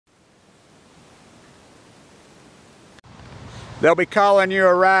They'll be calling you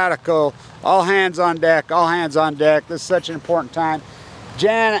a radical. All hands on deck, all hands on deck. This is such an important time.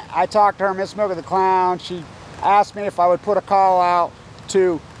 Jen, I talked to her, Miss Milky the Clown. She asked me if I would put a call out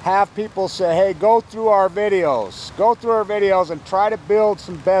to have people say, hey, go through our videos. Go through our videos and try to build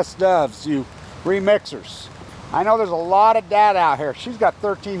some best ofs, you remixers. I know there's a lot of data out here. She's got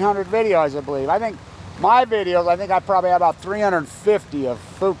 1,300 videos, I believe. I think my videos, I probably have about 350 of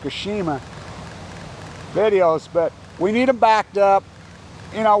Fuksuhima videos, but we need them backed up.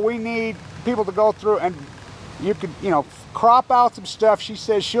 You know, we need people to go through, and you could, you know, crop out some stuff. She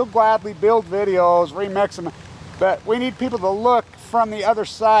says she'll gladly build videos, remix them, but we need people to look from the other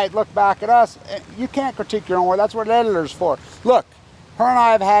side, look back at us. You can't critique your own work. That's what an editor's for. Look, her and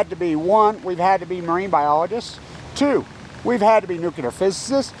I have had to be, one, we've had to be marine biologists. Two, we've had to be nuclear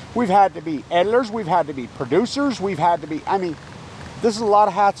physicists. We've had to be editors. We've had to be producers. We've had to be, I mean, this is a lot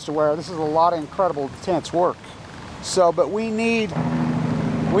of hats to wear. This is a lot of incredible, intense work. So, but we need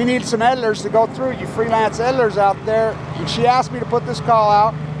some editors to go through. You freelance editors out there. And she asked me to put this call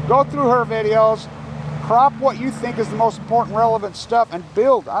out. Go through her videos. Crop what you think is the most important, relevant stuff, and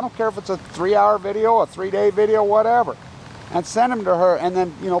build. I don't care if it's a 3-hour video, a 3-day video, whatever. And send them to her, and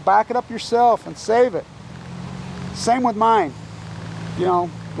then, you know, back it up yourself and save it. Same with mine. You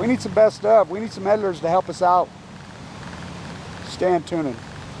know, we need some best of. We need some editors to help us out. Stay in tuning.